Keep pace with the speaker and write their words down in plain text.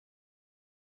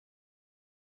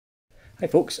Hi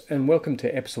folks, and welcome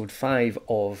to episode 5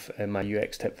 of my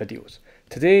UX tip videos.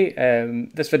 Today,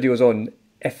 this video is on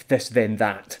if this then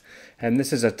that. And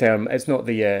this is a term, it's not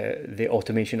the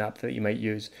automation app that you might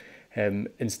use.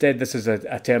 Instead, this is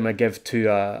a term I give to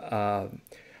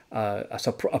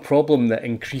a problem that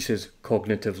increases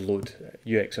cognitive load.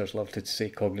 UXers love to say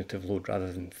cognitive load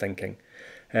rather than thinking.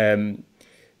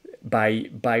 By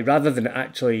rather than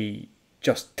actually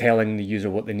just telling the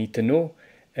user what they need to know,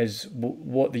 is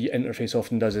what the interface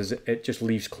often does is it just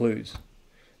leaves clues,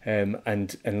 and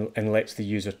lets the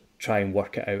user try and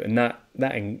work it out, and that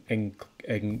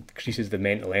increases the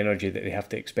mental energy that they have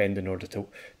to expend in order to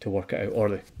work it out, or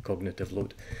the cognitive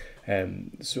load,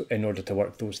 so in order to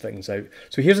work those things out.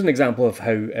 So here's an example of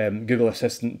how Google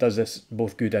Assistant does this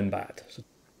both good and bad. So,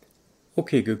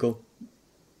 okay Google,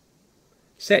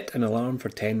 set an alarm for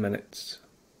 10 minutes.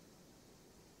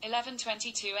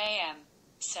 11:22 a.m.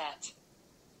 Set.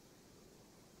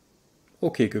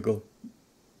 Okay Google,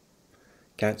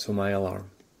 cancel my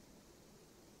alarm.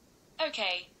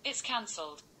 Okay, it's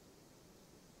cancelled.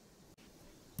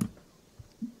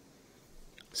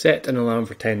 Set an alarm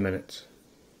for 10 minutes.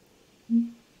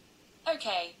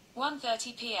 Okay,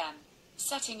 1:30 p.m.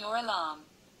 Setting your alarm.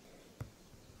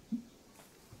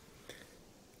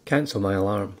 Cancel my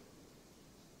alarm.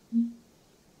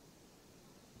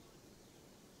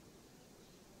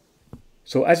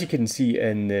 So as you can see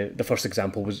in the first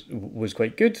example was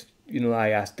quite good. You know, I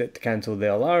asked it to cancel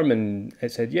the alarm and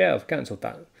it said, yeah, I've cancelled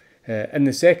that. In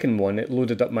the second one, it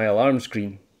loaded up my alarm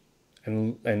screen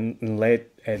and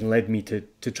led me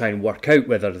to try and work out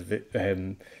whether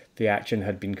the action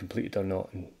had been completed or not.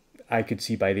 And I could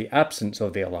see by the absence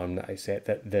of the alarm that I set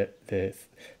that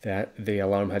the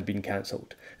alarm had been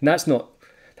cancelled. And that's not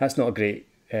a great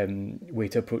way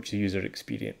to approach the user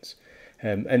experience.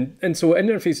 And so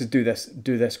interfaces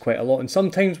do this quite a lot, and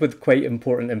sometimes with quite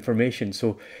important information.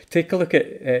 So take a look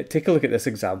at this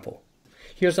example.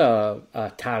 Here's a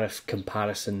tariff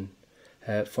comparison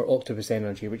for Octopus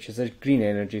Energy, which is a green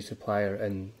energy supplier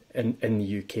in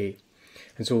the UK.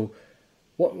 And so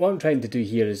what I'm trying to do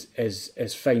here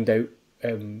is find out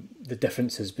the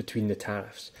differences between the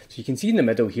tariffs. So you can see in the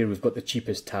middle here we've got the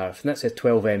cheapest tariff, and that says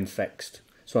 12M fixed.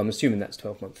 So I'm assuming that's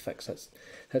 12-month fixed.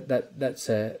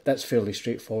 That's fairly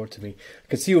straightforward to me. I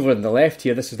can see over on the left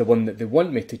here, this is the one that they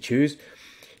want me to choose,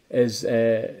 is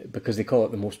because they call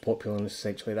it the most popular, and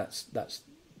essentially that's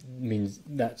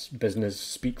business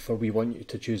speak for we want you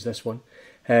to choose this one.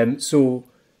 And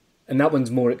that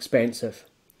one's more expensive.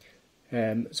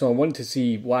 So I want to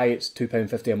see why it's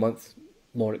 £2.50 a month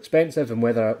more expensive, and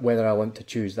whether I want to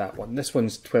choose that one. This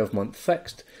one's 12-month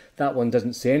fixed. That one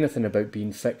doesn't say anything about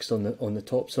being fixed on the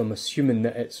top, so I'm assuming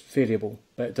that it's variable,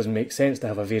 but it doesn't make sense to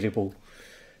have a variable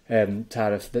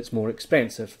tariff that's more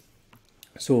expensive.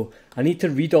 So I need to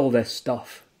read all this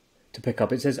stuff to pick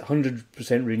up. It says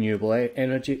 100% renewable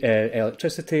energy,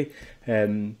 electricity,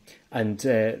 and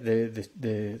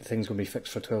the thing's going to be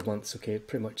fixed for 12 months. Okay, it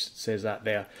pretty much says that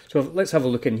there. So let's have a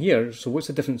look in here. So what's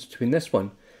the difference between this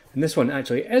one and this one?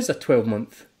 Actually is a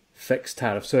 12-month fixed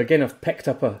tariff. So again, I've picked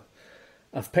up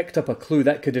a clue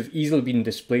that could have easily been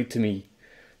displayed to me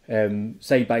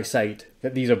side by side,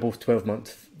 that these are both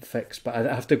 12-month fixed, but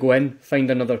I have to go in, find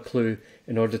another clue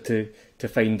in order to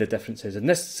find the differences. And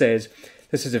this says,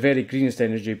 this is a very greenest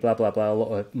energy, blah, blah, blah, a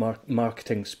lot of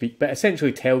marketing speak, but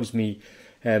essentially tells me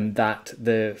that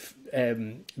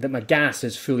my gas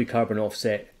is fully carbon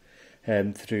offset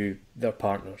through their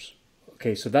partners.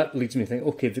 Okay, so that leads me to think,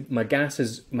 okay, my gas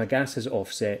is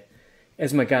offset.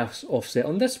 Is my gas offset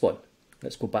on this one?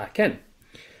 Let's go back in.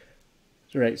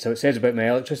 Right, so it says about my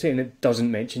electricity and it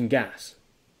doesn't mention gas.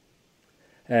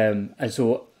 And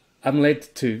so I'm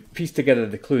led to piece together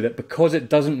the clue that because it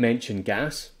doesn't mention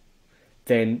gas,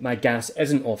 then my gas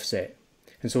isn't offset.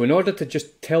 And so in order to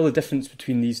just tell the difference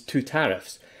between these two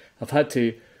tariffs, I've had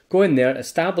to go in there,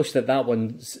 establish that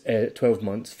one's 12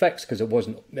 months fixed because it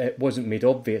wasn't made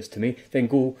obvious to me, then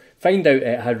go find out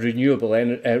it had renewable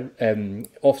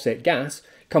offset gas,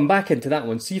 come back into that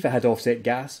one, see if it had offset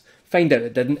gas, find out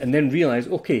it didn't, and then realise,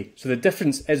 okay, so the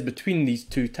difference is between these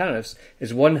two tariffs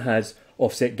is one has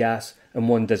offset gas and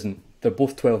one doesn't. They're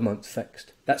both 12 months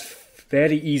fixed. That's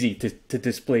very easy to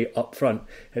display up front.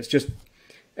 It's just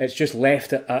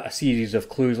left a series of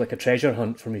clues, like a treasure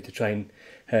hunt, for me to try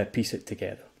and piece it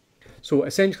together. So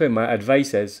essentially my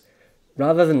advice is,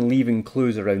 rather than leaving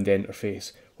clues around the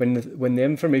interface, when the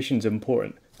information's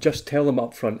important, just tell them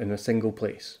up front in a single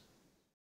place.